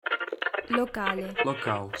Locale.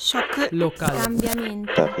 Local. Shock. Local.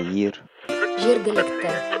 Cambiamento. تغيير.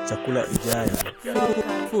 جيرجليكتر. chakula ijayo. Local.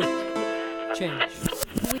 Food. Change.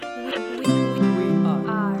 We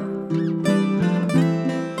are.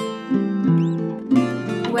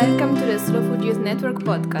 Welcome to the Slow Food Youth Network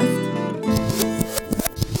podcast.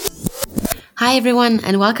 Hi everyone,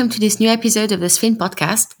 and welcome to this new episode of the SFIN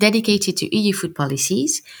podcast dedicated to EU food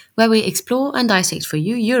policies, where we explore and dissect for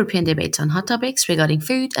you European debates on hot topics regarding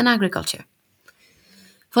food and agriculture.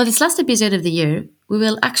 For this last episode of the year, we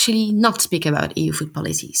will actually not speak about EU food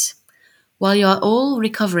policies. While you are all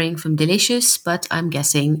recovering from delicious, but I'm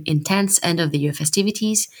guessing intense end of the year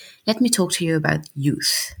festivities, let me talk to you about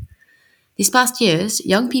youth. These past years,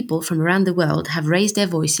 young people from around the world have raised their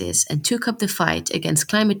voices and took up the fight against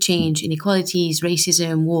climate change, inequalities,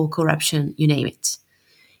 racism, war, corruption, you name it.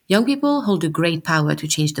 Young people hold a great power to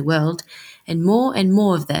change the world, and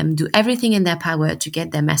more of them do everything in their power to get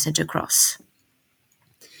their message across.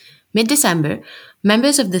 Mid-December,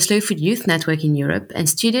 members of the Slow Food Youth Network in Europe and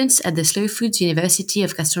students at the Slow Foods University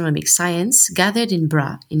of Gastronomic Science gathered in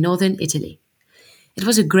Bra in northern Italy. It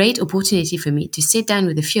was a great opportunity for me to sit down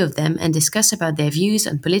with a few of them and discuss about their views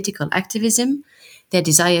on political activism, their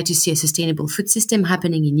desire to see a sustainable food system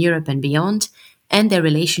happening in Europe and beyond, and their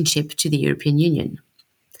relationship to the European Union.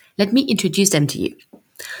 Let me introduce them to you.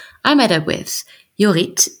 I met up with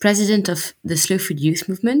Jorrit, president of the Slow Food Youth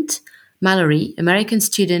Movement, Mallory, American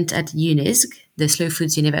student at UNISG, the Slow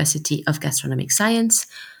Foods University of Gastronomic Science,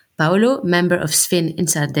 Paolo, member of SFIN in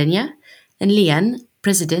Sardinia, and Lian,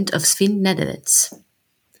 president of SFIN Netherlands.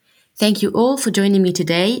 Thank you all for joining me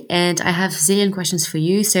today, and I have a zillion questions for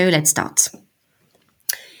you, so let's start.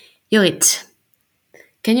 Jorrit,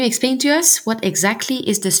 can you explain to us what exactly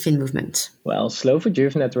is the SFIN movement? Well, Slow Food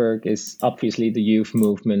Youth Network is obviously the youth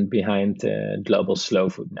movement behind the Global Slow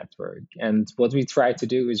Food Network. And what we try to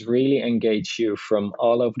do is really engage youth from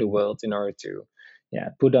all over the world in order to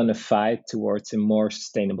put on a fight towards a more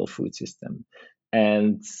sustainable food system.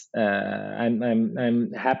 And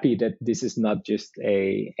I'm happy that this is not just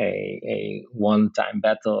a one-time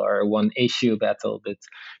battle or a one-issue battle, but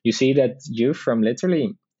you see that youth from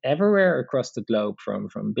literally everywhere across the globe,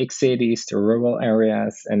 from big cities to rural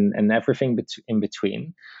areas and everything in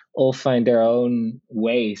between, all find their own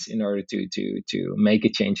ways in order to make a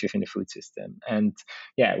change within the food system. And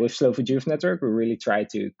with Slow Food Youth Network, we really try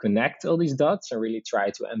to connect all these dots and really try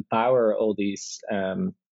to empower all these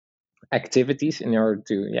activities in order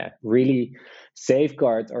to really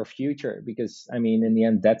safeguard our future. Because I mean, in the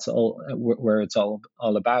end, that's all where it's all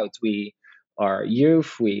about. We are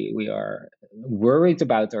youth, we are worried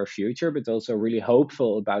about our future, but also really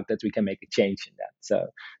hopeful about that we can make a change in that. So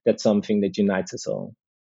that's something that unites us all.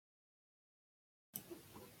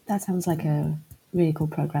 That sounds like a really cool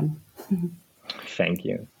program. Thank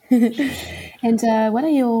you. And what are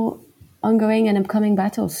your ongoing and upcoming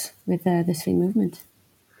battles with the SFIN movement?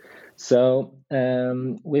 So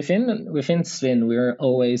within SFIN, we're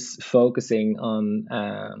always focusing on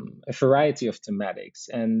a variety of thematics,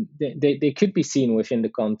 and they could be seen within the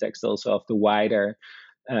context also of the wider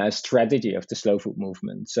strategy of the slow food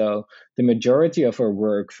movement. So the majority of our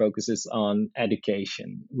work focuses on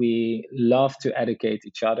education. We love to educate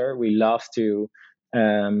each other. We love to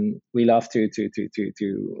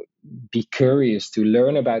be curious, to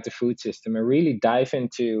learn about the food system and really dive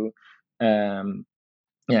into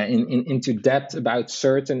into depth about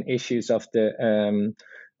certain issues of the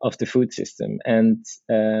food system. And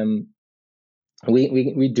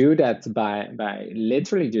we do that by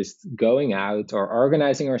literally just going out or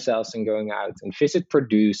organizing ourselves and going out and visit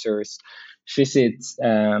producers, visit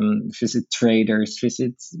traders,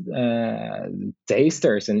 visit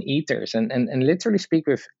tasters and eaters, and literally speak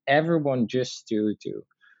with everyone just to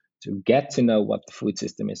get to know what the food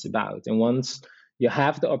system is about. And once you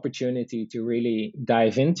have the opportunity to really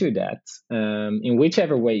dive into that, in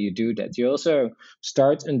whichever way you do that, you also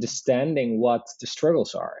start understanding what the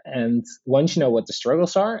struggles are. And once you know what the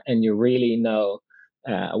struggles are and you really know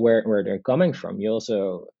where they're coming from, you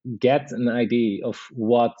also get an idea of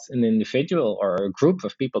what an individual or a group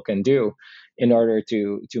of people can do in order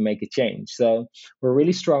to make a change. So we're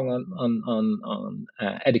really strong on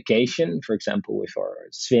education, for example, with our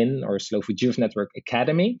SFIN or Slow Food Youth Network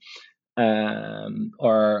Academy.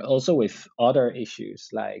 Or also with other issues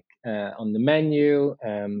like on the menu,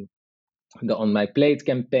 the On My Plate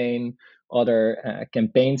campaign, other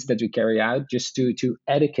campaigns that we carry out just to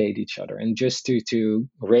educate each other and just to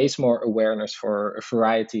raise more awareness for a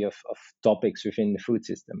variety of topics within the food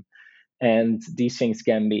system. And these things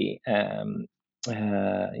can be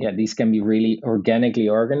these can be really organically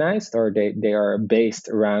organized, or they are based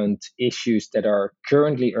around issues that are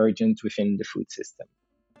currently urgent within the food system.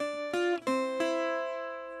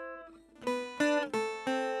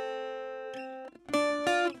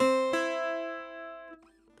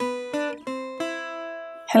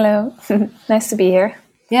 Hello, nice to be here.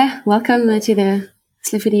 Yeah, welcome to the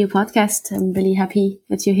Slow Food EU podcast. I'm really happy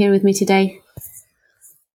that you're here with me today.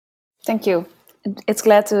 Thank you.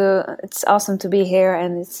 It's awesome to be here,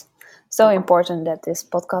 and it's so important that this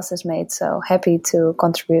podcast is made. So happy to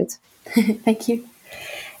contribute. Thank you.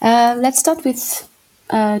 Let's start with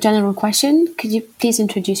a general question. Could you please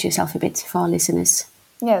introduce yourself a bit for our listeners?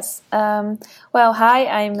 Yes. Well, hi,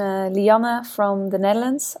 I'm Lianne from the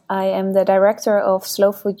Netherlands. I am the director of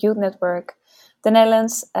Slow Food Youth Network, the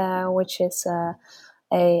Netherlands, which is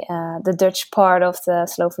the Dutch part of the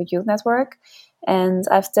Slow Food Youth Network. And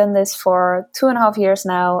I've done this for 2.5 years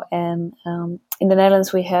now. And in the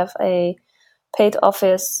Netherlands, we have a paid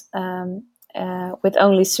office with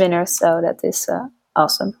only Swinners, so that is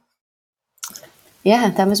awesome. Yeah,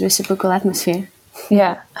 that must be a super cool atmosphere.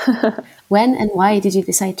 Yeah. When and why did you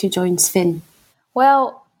decide to join Svin?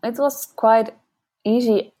 Well, it was quite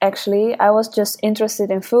easy, actually. I was just interested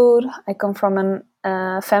in food. I come from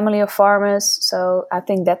a family of farmers, so I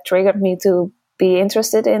think that triggered me to be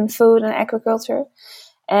interested in food and agriculture.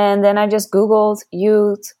 And then I just Googled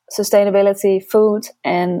youth, sustainability, food,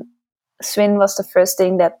 and Swin was the first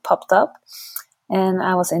thing that popped up. And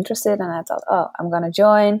I was interested, and I thought, oh, I'm going to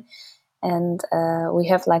join. And we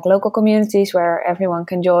have like local communities where everyone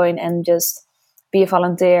can join and just be a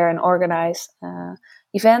volunteer and organize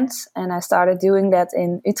events. And I started doing that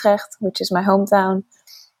in Utrecht, which is my hometown.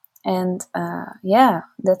 And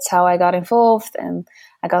that's how I got involved. And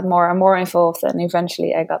I got more and more involved. And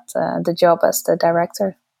eventually I got the job as the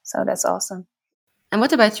director. So that's awesome. And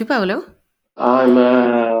what about you, Paolo? I'm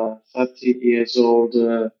a 30 years old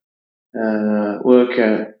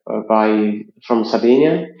worker from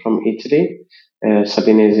Sardinia, from Italy.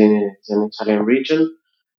 Sardinia is an Italian region,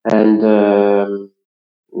 and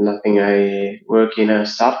I work in a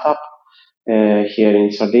startup here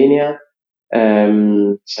in Sardinia.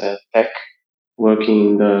 It's a tech working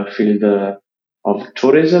in the field of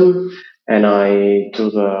tourism, and I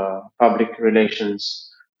do the public relations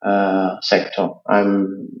sector.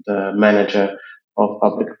 I'm the manager of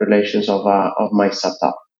public relations of my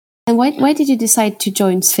startup. And why did you decide to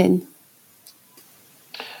join Svin?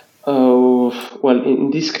 Well,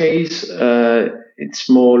 in this case, it's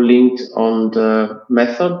more linked on the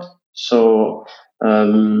method. So I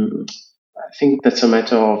think that's a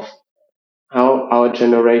matter of how our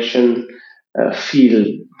generation feel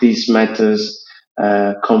these matters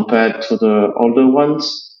compared to the older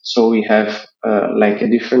ones. So we have like a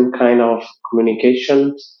different kind of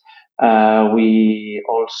communication. We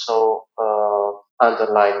also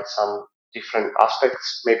underline some different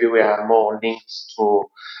aspects. Maybe we are more linked to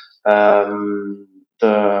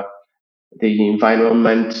the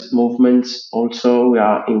environment movement. Also, we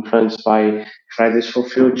are influenced by Fridays for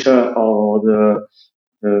Future or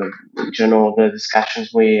the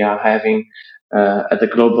discussions we are having at the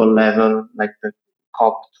global level, like the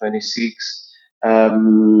COP26.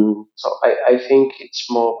 So I think it's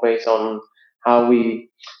more based on how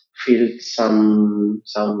we feel some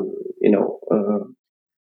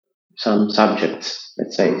some subjects,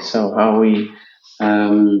 let's say. So how we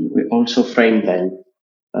also frame them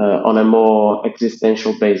on a more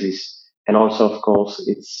existential basis. And also, of course,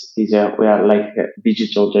 it's easier. We are like a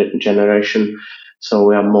digital generation, so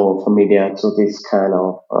we are more familiar to this kind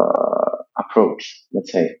of approach,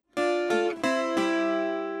 let's say.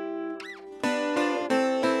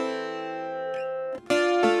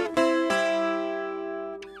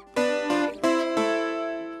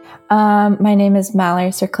 My name is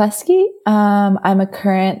Mallory Serkleski. I'm a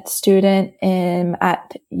current student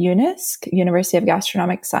at UNISC, University of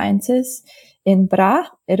Gastronomic Sciences in Bra,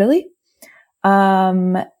 Italy.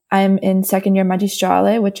 I'm in second year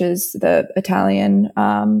Magistrale, which is the Italian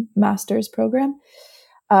master's program,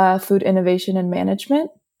 food innovation and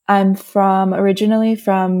management. I'm originally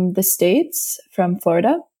from the States, from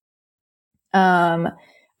Florida.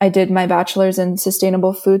 I did my bachelor's in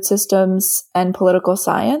sustainable food systems and political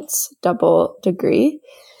science, double degree.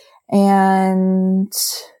 And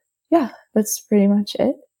yeah, that's pretty much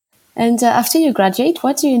it. And after you graduate,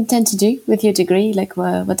 what do you intend to do with your degree? Like,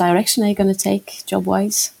 what direction are you going to take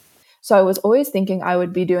job-wise? So I was always thinking I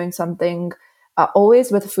would be doing something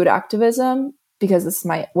always with food activism, because this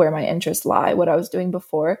is where my interests lie, what I was doing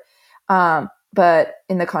before. But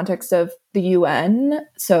in the context of the UN,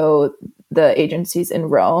 so the agencies in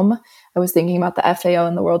Rome, I was thinking about the FAO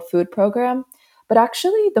and the World Food Program. But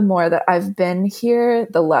actually, the more that I've been here,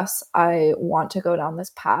 the less I want to go down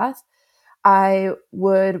this path. I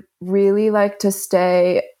would really like to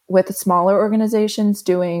stay with smaller organizations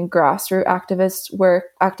doing grassroots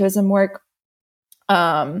activism work,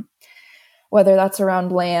 whether that's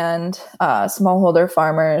around land, smallholder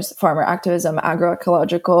farmers, farmer activism,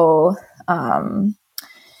 agroecological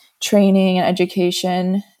training and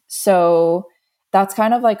education. So that's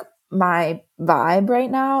kind of like my vibe right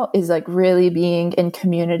now, is like really being in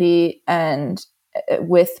community and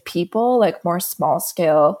with people, like more small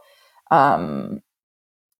scale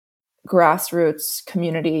grassroots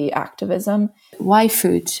community activism. Why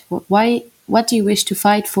food? Why? What do you wish to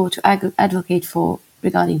fight for, to advocate for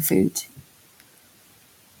regarding food?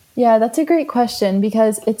 Yeah, that's a great question,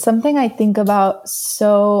 because it's something I think about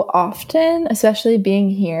so often, especially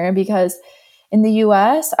being here, because in the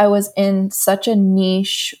US, I was in such a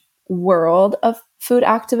niche world of food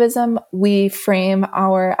activism. We frame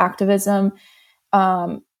our activism,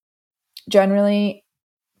 generally,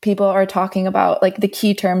 people are talking about, like, the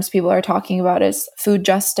key terms people are talking about is food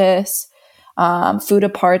justice, food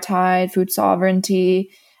apartheid, food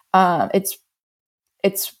sovereignty. It's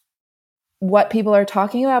what people are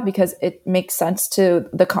talking about because it makes sense to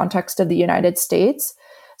the context of the United States.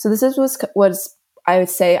 So this was I would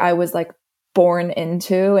say I was like born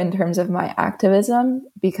into in terms of my activism,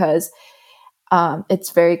 because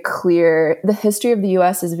it's very clear. The history of the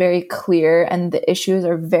US is very clear, and the issues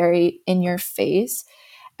are very in your face.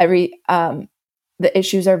 The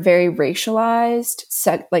issues are very racialized,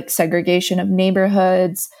 like segregation of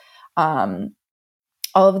neighborhoods. All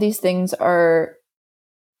of these things are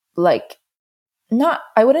like, not,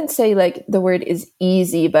 I wouldn't say like the word is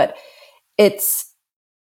easy, but it's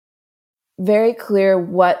very clear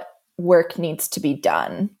what work needs to be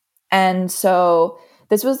done. And so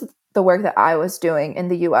this was the work that I was doing in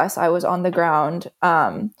the US. I was on the ground,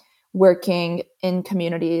 working in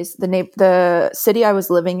communities. The city I was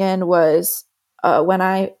living in was, when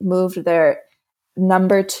I moved there,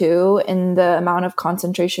 number 2 in the amount of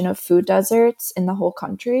concentration of food deserts in the whole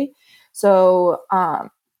country. So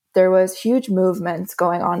there was huge movements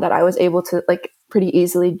going on that I was able to like pretty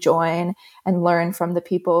easily join and learn from the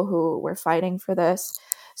people who were fighting for this.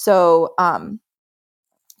 So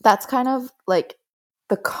that's kind of like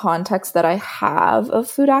the context that I have of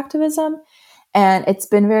food activism. And it's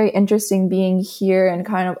been very interesting being here and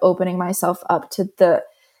kind of opening myself up to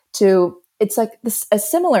it's like a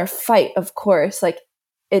similar fight, of course. Like,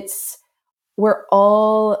 we're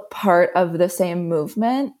all part of the same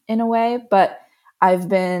movement in a way, but I've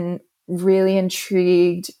been really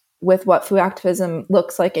intrigued with what food activism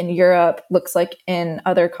looks like in Europe, looks like in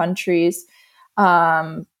other countries,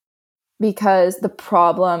 because the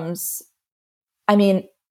problems, I mean,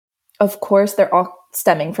 of course, they're all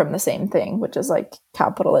stemming from the same thing, which is like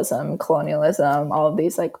capitalism, colonialism, all of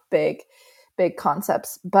these like big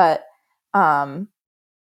concepts. But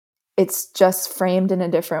it's just framed in a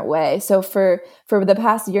different way. So for the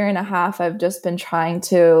past year and a half, I've just been trying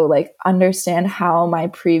to like understand how my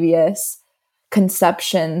previous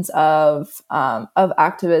conceptions of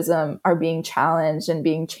activism are being challenged and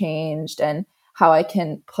being changed, and how I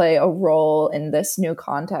can play a role in this new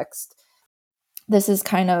context. This is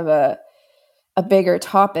kind of a bigger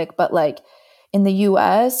topic, but like in the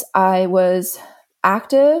US, I was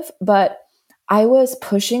active, but I was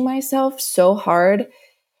pushing myself so hard,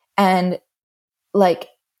 and like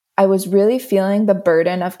I was really feeling the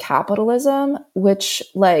burden of capitalism, which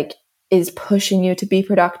like is pushing you to be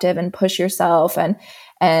productive and push yourself.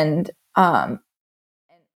 And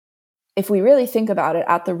if we really think about it,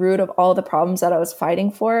 at the root of all the problems that I was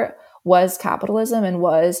fighting for was capitalism, and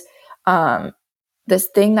was this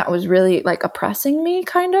thing that was really like oppressing me,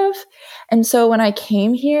 kind of. And so when I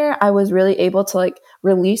came here, I was really able to like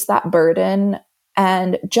release that burden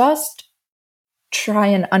and just try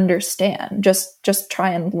and understand, just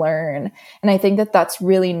try and learn. And I think that that's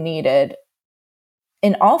really needed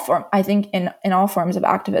in all form. I think in all forms of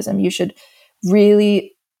activism, you should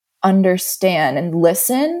really understand and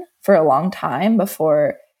listen for a long time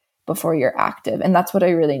before you're active. And that's what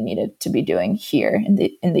I really needed to be doing here in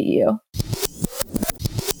the EU.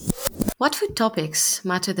 What food topics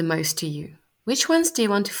matter the most to you? Which ones do you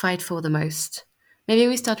want to fight for the most? Maybe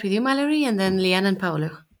we start with you, Mallory, and then Leanne and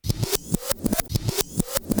Paolo.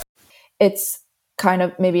 It's kind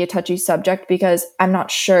of maybe a touchy subject, because I'm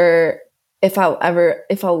not sure if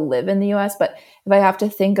I'll live in the US, but if I have to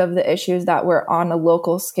think of the issues that were on a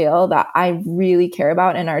local scale that I really care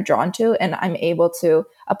about and are drawn to, and I'm able to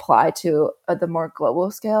apply to the more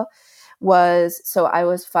global scale, so I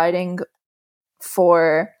was fighting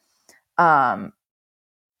for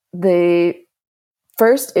the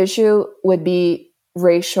first issue would be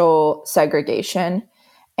racial segregation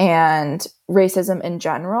and racism in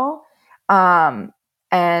general. And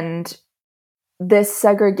this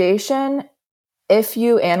segregation, if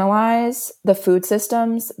you analyze the food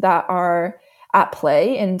systems that are at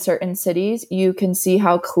play in certain cities, you can see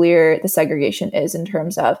how clear the segregation is in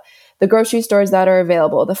terms of the grocery stores that are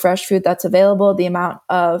available, the fresh food that's available, the amount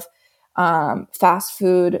of fast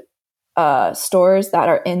food stores that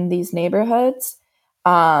are in these neighborhoods,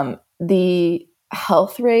 the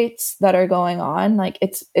health rates that are going on. Like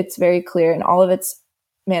it's very clear, and all of it's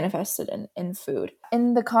manifested in food.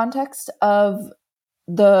 In the context of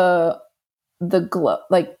the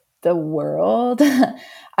like the world,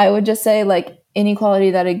 I would just say like inequality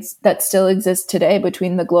that still exists today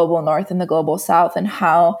between the global north and the global south, and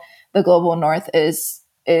how the global north is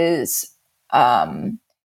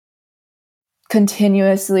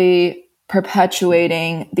continuously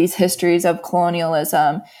perpetuating these histories of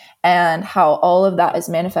colonialism, and how all of that is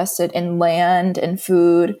manifested in land and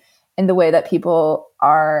food, in the way that people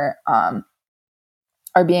are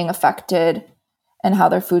being affected, and how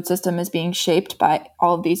their food system is being shaped by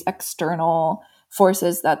all of these external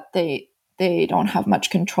forces that they don't have much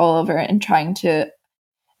control over, and trying to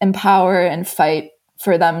empower and fight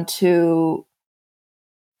for them to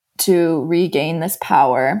regain this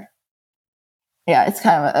power. Yeah, it's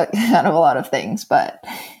kind of a lot of things, but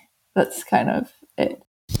that's kind of it.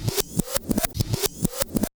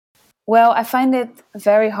 Well, I find it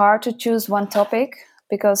very hard to choose one topic,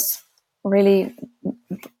 because really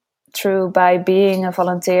by being a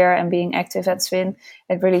volunteer and being active at SWIN,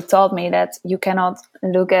 it really taught me that you cannot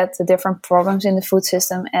look at the different problems in the food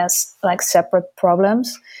system as like separate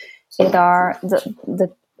problems. It are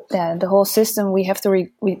the whole system. We have to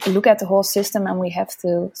we look at the whole system, and we have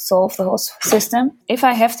to solve the whole system. If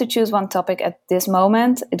I have to choose one topic at this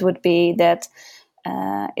moment, it would be that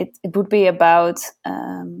it would be about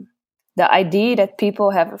the idea that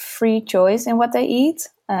people have a free choice in what they eat,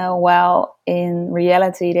 while in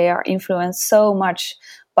reality they are influenced so much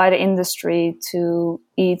by the industry to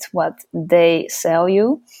eat what they sell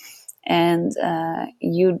you. And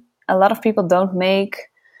a lot of people don't make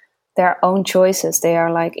their own choices. They are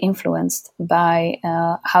like influenced by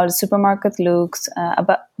how the supermarket looks,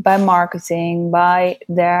 by marketing, by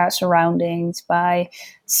their surroundings, by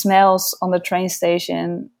smells on the train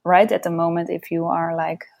station right at the moment if you are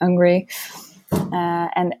like hungry.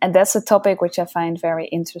 And that's a topic which I find very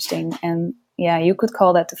interesting. And yeah, you could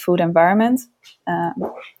call that the food environment.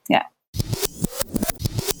 Yeah.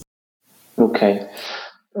 Okay.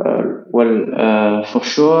 For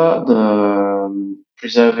sure, the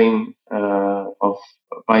preserving of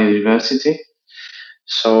biodiversity.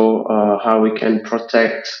 So how we can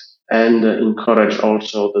protect and encourage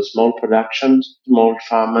also the small productions, small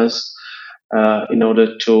farmers, in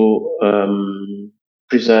order to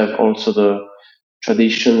preserve also the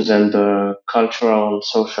traditions and the cultural and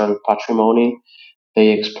social patrimony they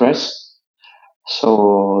express.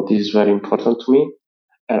 So this is very important to me.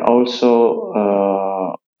 And also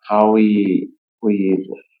how we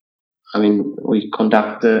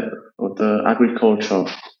conduct the agriculture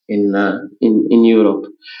in Europe,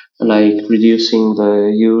 like reducing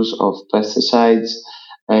the use of pesticides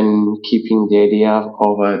and keeping the idea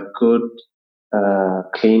of a good,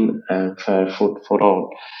 clean and fair food for all.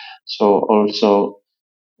 So also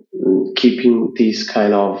keeping these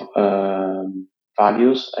kind of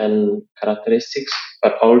values and characteristics,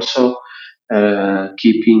 but also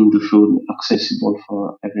keeping the food accessible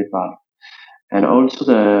for everybody. And also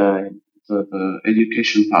the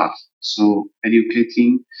education part. So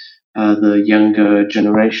educating the younger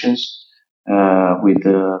generations with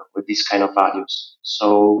these kind of values.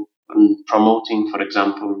 So promoting, for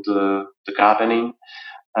example, the gardening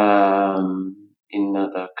in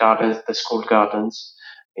the gardens, the school gardens,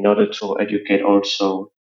 in order to educate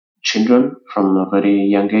also children from a very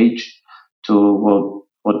young age to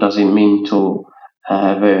what does it mean to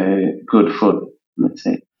have a good food, let's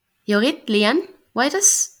say. Jorrit, Lian, why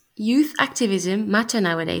does youth activism matter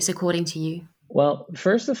nowadays, according to you? Well,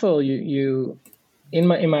 first of all, you in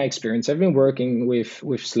my experience, I've been working with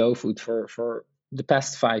slow food for the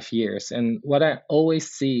past 5 years, and what I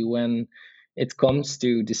always see when it comes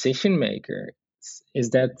to decision makers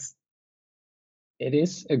is that it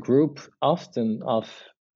is a group often of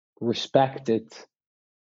respected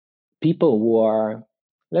people who are,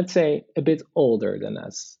 let's say, a bit older than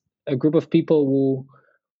us, a group of people who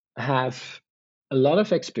have a lot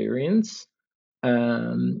of experience,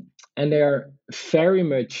 and they are very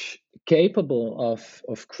much capable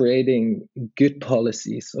of creating good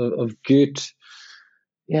policies, of good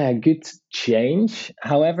change.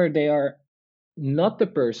 However, they are not the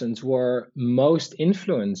persons who are most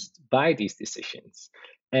influenced by these decisions.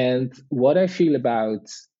 And what I feel about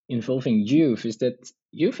involving youth is that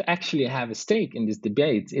youth actually have a stake in this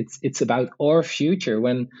debate. It's about our future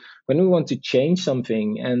when we want to change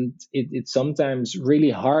something, and it's sometimes really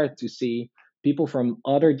hard to see people from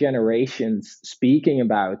other generations speaking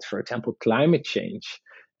about, for example, climate change,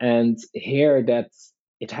 and hear that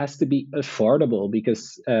it has to be affordable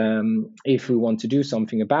because if we want to do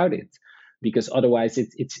something about it, because otherwise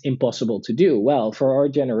it's impossible to do. Well, for our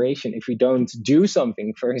generation, if we don't do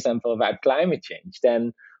something, for example, about climate change,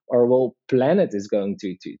 then our whole planet is going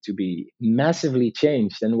to be massively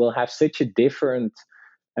changed, and we'll have such a different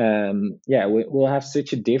we'll have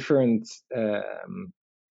such a different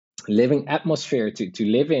living atmosphere to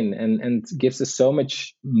live in, and gives us so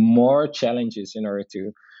much more challenges in order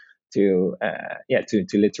to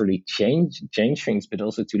literally change things, but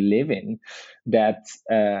also to live in that.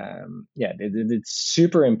 It's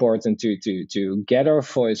super important to get our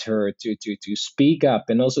voice heard, to speak up,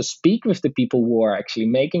 and also speak with the people who are actually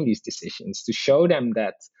making these decisions, to show them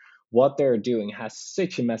that what they're doing has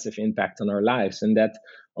such a massive impact on our lives, and that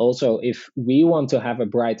also, if we want to have a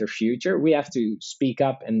brighter future, we have to speak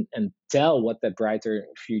up and tell what that brighter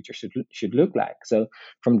future should look like. So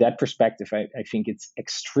from that perspective, I think it's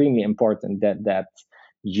extremely important that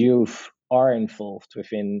youth are involved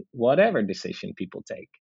within whatever decision people take.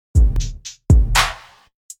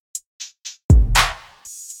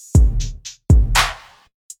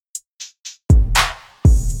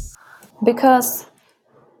 Because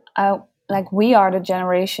like we are the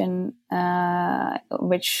generation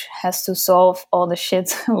which has to solve all the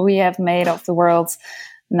shit we have made of the world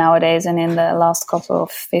nowadays and in the last couple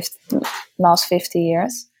of last 50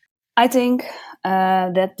 years. I think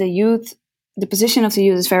that the position of the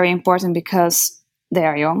youth is very important because they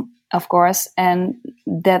are young, of course, and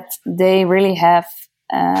that they really have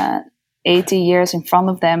 80 years in front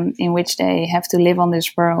of them in which they have to live on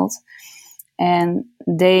this world. And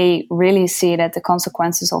they really see that the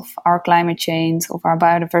consequences of our climate change, of our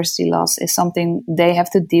biodiversity loss, is something they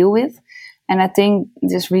have to deal with. And I think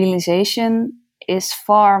this realization is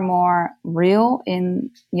far more real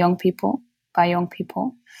in young people, by young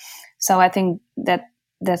people. So I think that's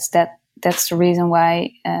the reason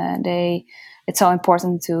why it's so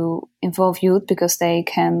important to involve youth, because they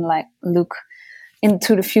can like look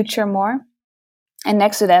into the future more. And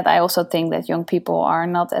next to that, I also think that young people are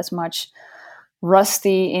not as much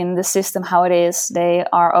rusty in the system how it is. They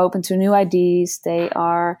are open to new ideas. They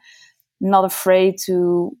are not afraid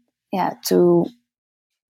to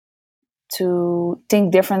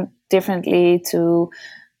think differently, to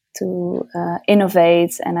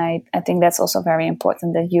innovate. And I think that's also very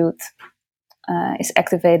important, that youth is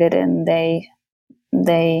activated and they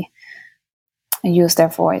use their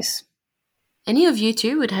voice. Any of you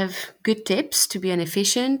two would have good tips to be an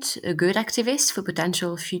efficient, a good activist for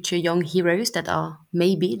potential future young heroes that are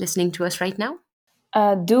maybe listening to us right now?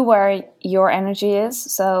 Do where your energy is.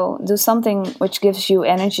 So do something which gives you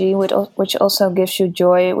energy, which also gives you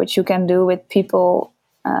joy, which you can do with people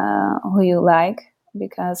who you like.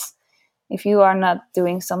 Because if you are not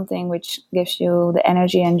doing something which gives you the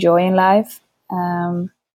energy and joy in life, I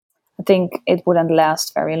think it wouldn't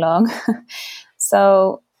last very long.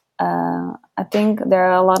 So I think there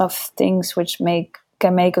are a lot of things which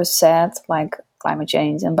can make us sad, like climate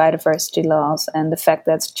change and biodiversity loss, and the fact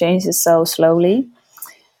that change is so slowly.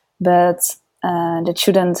 But that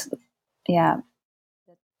shouldn't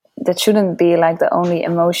be like the only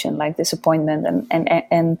emotion, like disappointment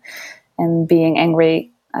and being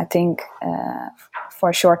angry. I think for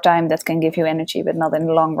a short time that can give you energy, but not in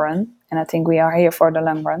the long run. And I think we are here for the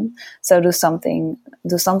long run. So do something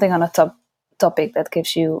on a topic that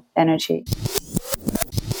gives you energy.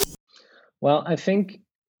 Well, I think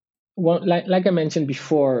like I mentioned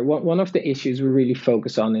before, one of the issues we really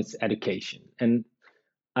focus on is education, and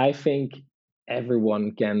I think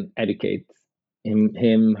everyone can educate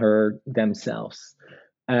him, her, themselves,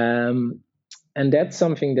 and that's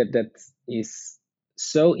something that is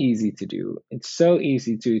so easy to do. It's so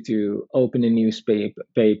easy to open a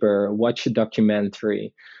newspaper, watch a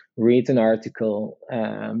documentary, read an article,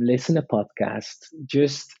 listen a podcast,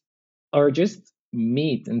 just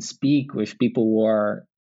meet and speak with people who are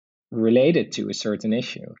related to a certain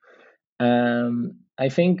issue. I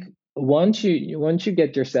think once you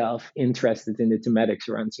get yourself interested in the thematics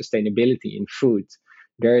around sustainability in food,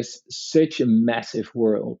 there's such a massive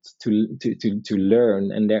world to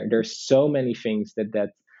learn, and there's so many things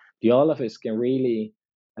that the all of us can really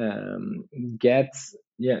get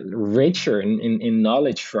richer in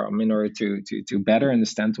knowledge from, in order to better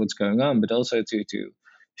understand what's going on, but also to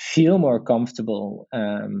feel more comfortable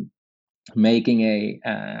making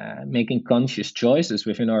conscious choices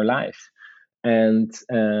within our life. And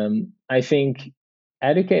I think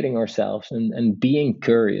educating ourselves and being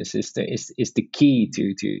curious is the key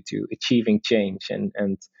to achieving change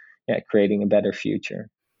and creating a better future.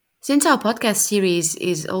 Since our podcast series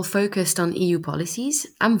is all focused on EU policies,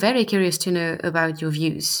 I'm very curious to know about your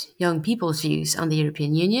views, young people's views on the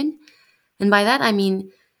European Union. And by that, I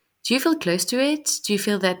mean, do you feel close to it? Do you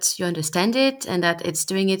feel that you understand it and that it's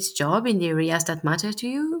doing its job in the areas that matter to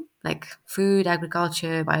you, like food,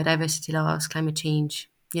 agriculture, biodiversity loss, climate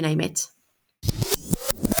change, you name it?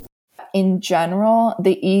 In general,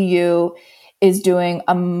 the EU is doing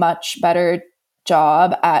a much better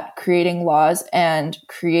job at creating laws and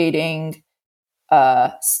creating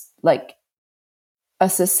like a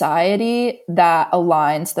society that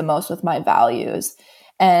aligns the most with my values.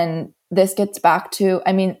 And this gets back to,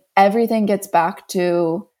 I mean, everything gets back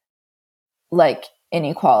to like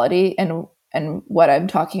inequality and what I'm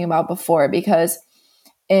talking about before, because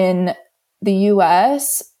in the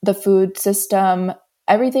US, the food system,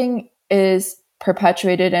 everything is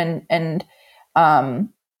perpetuated and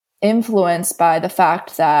influenced by the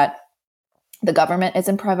fact that the government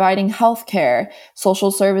isn't providing healthcare.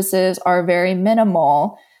 Social services are very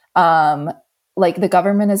minimal. Like the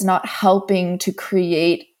government is not helping to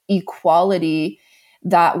create equality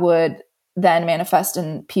that would then manifest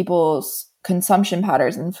in people's consumption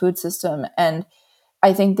patterns and food system. And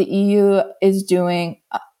I think the EU is doing,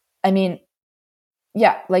 I mean,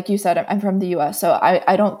 yeah, like you said, I'm from the US, so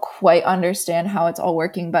I don't quite understand how it's all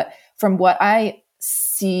working. But from what I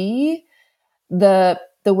see, the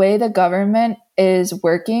way the government is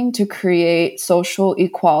working to create social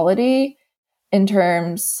equality in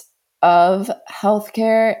terms of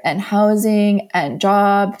healthcare and housing and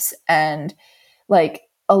jobs and like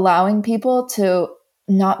allowing people to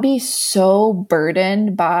not be so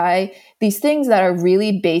burdened by these things that are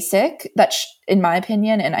really basic that in my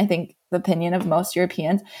opinion, and I think the opinion of most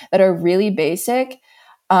Europeans, that are really basic,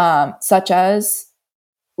 such as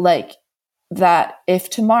like that if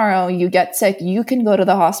tomorrow you get sick, you can go to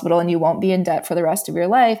the hospital and you won't be in debt for the rest of your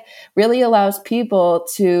life, really allows people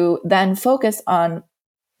to then focus on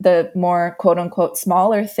the more quote unquote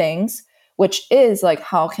smaller things, which is like,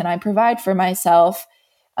 how can I provide for myself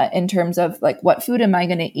in terms of like, what food am I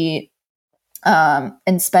going to eat?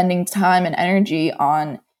 And spending time and energy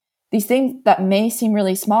on these things that may seem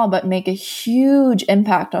really small, but make a huge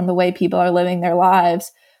impact on the way people are living their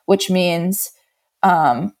lives, which means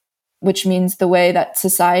the way that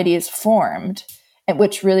society is formed, and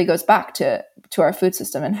which really goes back to our food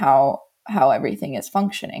system and how everything is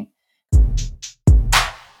functioning.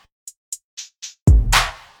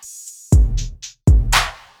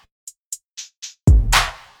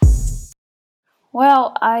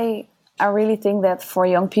 Well, I really think that for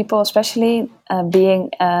young people, especially,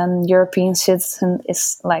 being a European citizen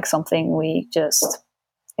is like something we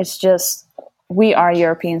are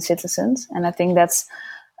European citizens, and I think that's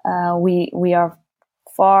we are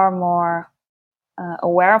far more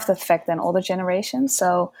aware of the fact than older generations.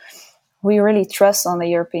 So we really trust on the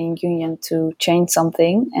European Union to change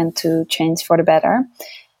something and to change for the better.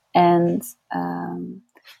 And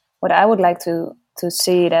what I would like to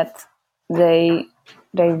see that they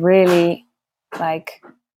really like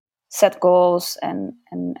set goals and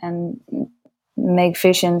make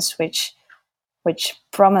visions which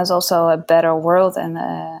promise also a better world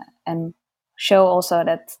and show also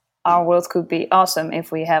that our world could be awesome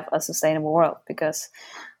if we have a sustainable world, because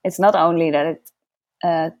it's not only that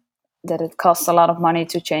it costs a lot of money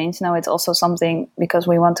to change. No, it's also something because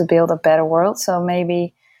we want to build a better world. So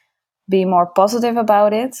maybe be more positive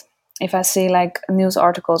about it. If I see like news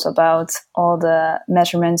articles about all the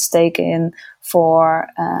measurements taken for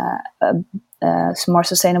more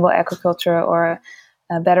sustainable agriculture or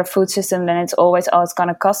a better food system, then it's always, it's going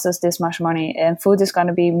to cost us this much money and food is going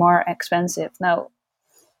to be more expensive. No,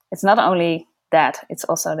 it's not only that, it's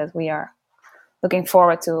also that we are looking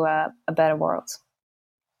forward to a better world.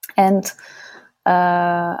 And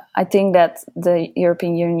I think that the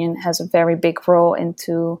European Union has a very big role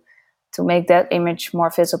into to make that image more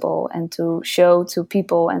visible and to show to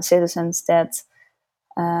people and citizens that,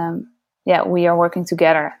 we are working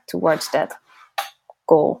together towards that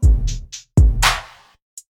goal.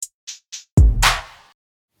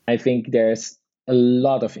 I think there's a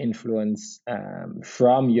lot of influence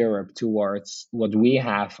from Europe towards what we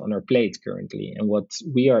have on our plate currently and what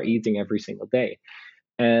we are eating every single day.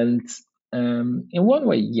 And in one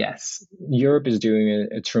way, yes, Europe is doing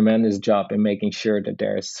a tremendous job in making sure that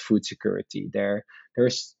there's food security.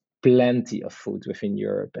 There's plenty of food within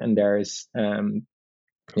Europe, and there's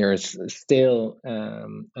there's still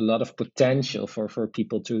a lot of potential for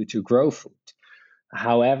people to grow food.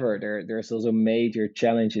 However, there's also major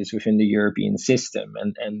challenges within the European system,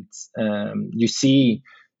 and you see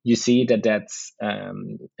that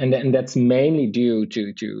and that's mainly due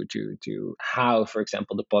to how, for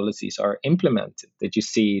example, the policies are implemented. That you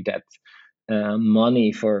see that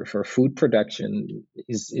money for food production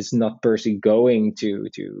is not per se going to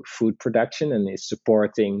food production and is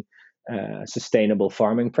supporting sustainable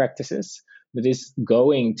farming practices, but is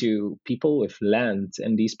going to people with land,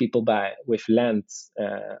 and these people with land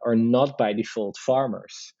are not by default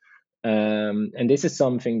farmers. And this is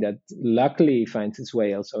something that luckily finds its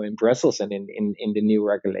way also in Brussels and in the new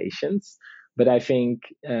regulations. But I think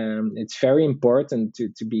it's very important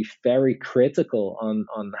to be very critical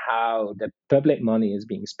on how the public money is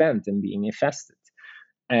being spent and being invested.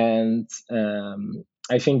 And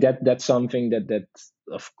I think that's something that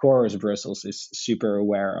of course Brussels is super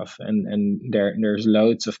aware of, and there's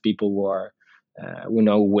loads of people who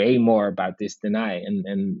know way more about this than I,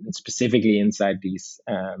 and specifically inside these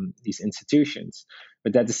institutions.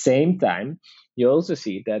 But at the same time, you also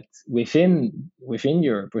see that within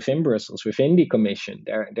Europe, within Brussels, within the Commission,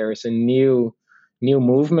 there is a new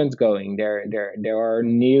movement going. There are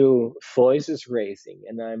new voices raising,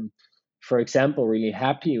 and I'm, for example, really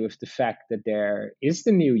happy with the fact that there is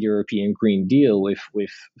the new European Green Deal with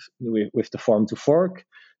the farm to fork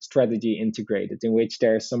strategy integrated, in which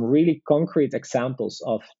there are some really concrete examples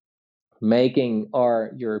of making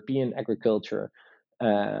our European agriculture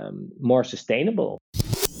more sustainable.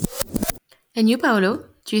 And you, Paolo,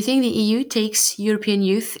 do you think the EU takes European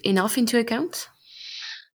youth enough into account?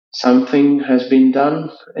 Something has been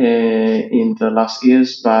done in the last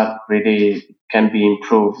years, but really can be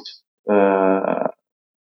improved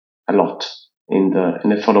a lot in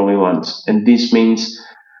the following ones, and this means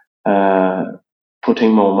uh,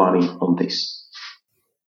 putting more money on this,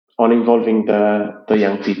 on involving the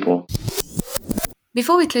young people.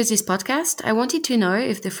 Before we close this podcast, I wanted to know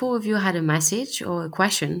if the four of you had a message or a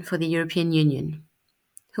question for the European Union.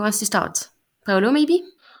 Who wants to start? Paolo, maybe?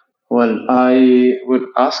 Well, I would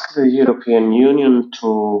ask the European Union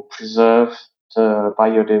to preserve the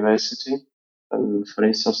biodiversity, and for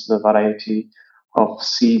instance, the variety of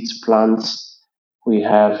seeds, plants we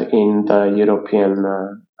have in the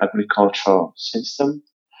European agricultural system,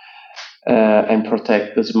 and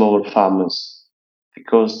protect the small farmers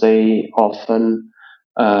because they often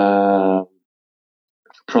uh,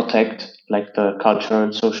 protect like the cultural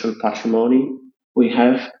and social patrimony we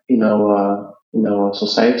have in our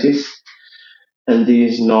societies, and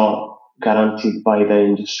this is not guaranteed by the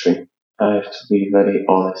industry. I have to be very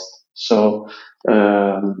honest. So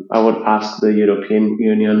I would ask the European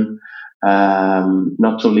Union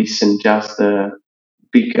not to listen just the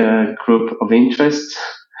bigger group of interests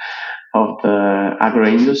of the agro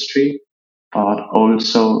industry, but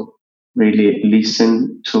also really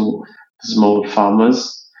listen to the small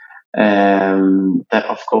farmers. That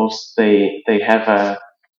of course they have a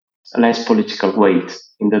less political weight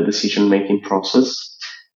in the decision making process,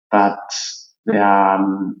 but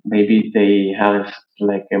maybe they have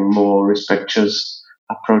like a more respectful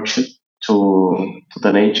approach to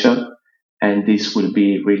the nature, and this will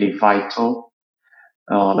be really vital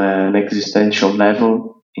on an existential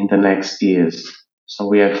level in the next years. So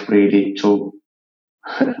we have really to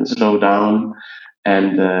slow down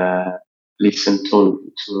and listen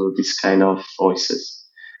to this kind of voices.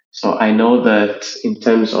 So I know that in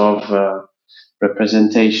terms of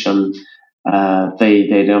representation,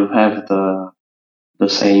 they don't have the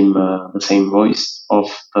same voice of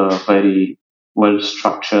the very well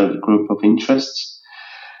structured group of interests,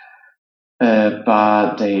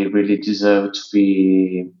 but they really deserve to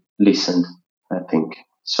be listened, I think.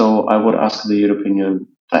 So I would ask the European Union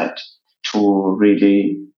that to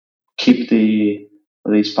really keep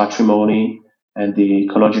this patrimony and the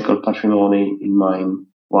ecological patrimony in mind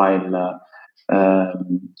while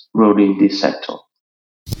ruling this sector.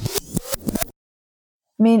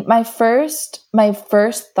 I mean, my first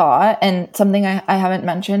thought, and something I haven't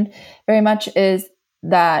mentioned very much, is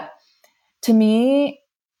that to me,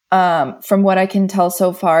 from what I can tell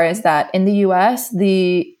so far, is that in the U.S.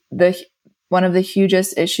 the one of the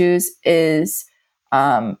hugest issues is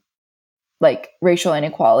like racial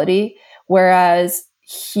inequality, whereas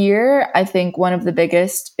here I think one of the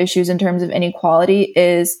biggest issues in terms of inequality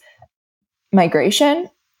is migration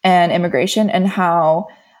and immigration, and how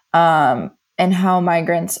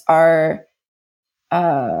migrants are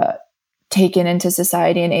taken into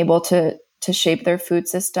society and able to shape their food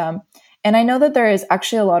system. And I know that there is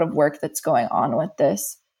actually a lot of work that's going on with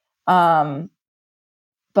this,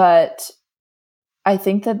 but I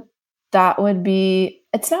think that would be,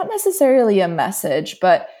 it's not necessarily a message,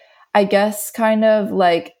 but I guess kind of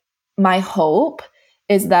like my hope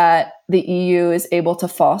is that the EU is able to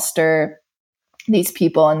foster these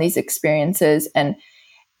people and these experiences. And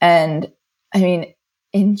I mean,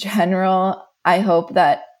 in general, I hope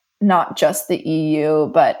that not just the EU,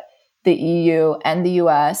 but the EU and the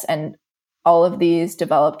US and all of these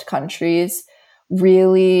developed countries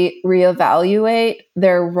really reevaluate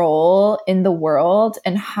their role in the world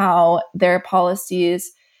and how their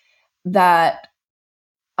policies that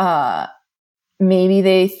maybe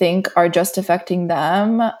they think are just affecting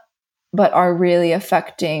them, but are really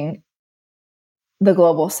affecting the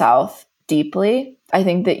global south deeply. I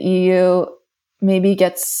think the EU maybe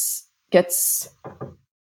gets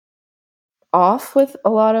off with a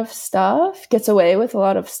lot of stuff, gets away with a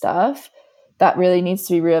lot of stuff that really needs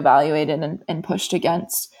to be reevaluated and pushed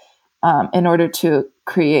against in order to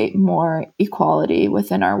create more equality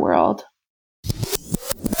within our world.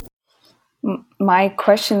 My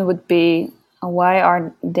question would be, why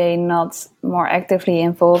are they not more actively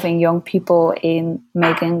involving young people in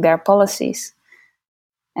making their policies?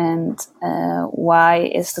 And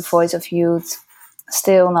why is the voice of youth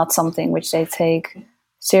still not something which they take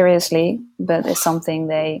seriously, but is something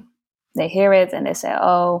they hear it and they say,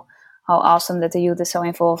 oh, how awesome that the youth is so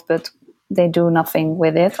involved, but they do nothing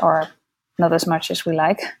with it, or not as much as we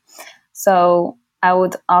like. So I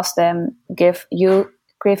would ask them, give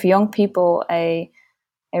young people a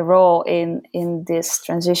role in this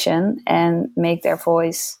transition and make their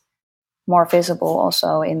voice more visible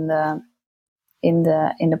also in the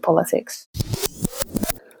politics.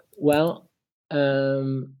 Well,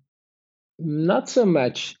 not so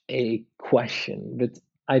much a question, but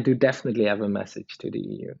I do definitely have a message to the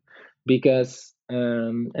EU, because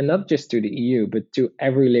and not just to the EU, but to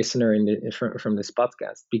every listener from this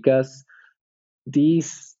podcast, because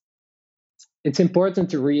it's important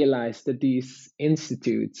to realize that these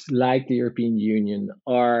institutes, like the European Union,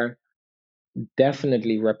 are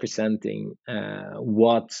definitely representing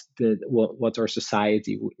what our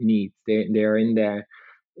society needs. They're in there.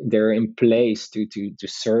 They're in place to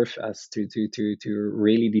serve us, to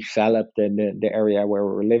really develop the area where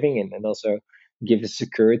we're living in, and also give us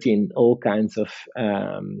security in all kinds of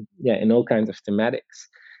thematics.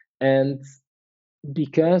 And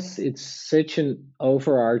because it's such an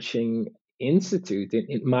overarching institute,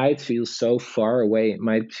 it might feel so far away, it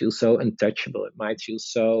might feel so untouchable, it might feel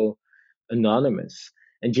so anonymous,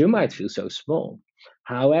 and you might feel so small.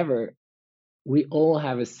 However, we all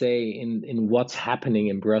have a say in what's happening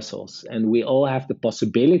in Brussels, and we all have the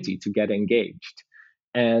possibility to get engaged.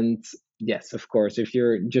 And yes, of course, if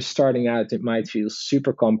you're just starting out, it might feel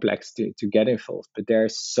super complex to get involved, but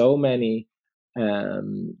there's so many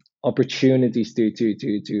opportunities to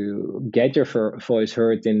get your voice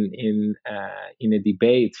heard in a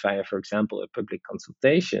debate via, for example, a public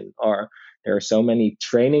consultation, or there are so many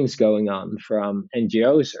trainings going on from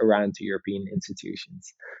NGOs around the European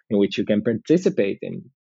institutions in which you can participate in.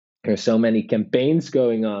 There are so many campaigns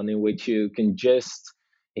going on in which you can just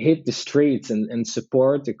hit the streets and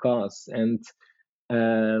support the cause. And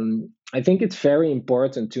I think it's very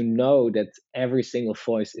important to know that every single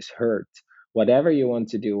voice is heard. Whatever you want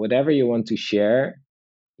to do, whatever you want to share,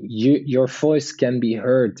 your voice can be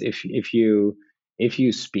heard if you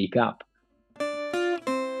speak up.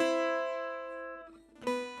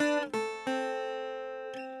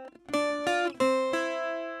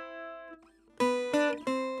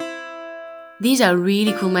 These are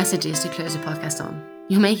really cool messages to close the podcast on.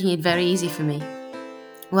 You're making it very easy for me.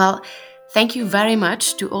 Well, thank you very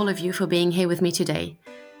much to all of you for being here with me today.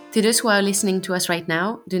 To those who are listening to us right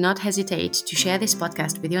now, do not hesitate to share this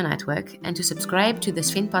podcast with your network and to subscribe to the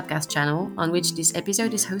Sfin podcast channel on which this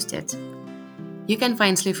episode is hosted. You can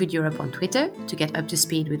find Slow Food Europe on Twitter to get up to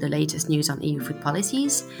speed with the latest news on EU food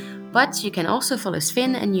policies, but you can also follow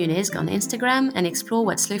Sfin and UNISG on Instagram and explore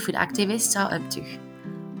what slow food activists are up to.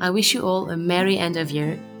 I wish you all a merry end of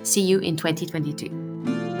year. See you in 2022.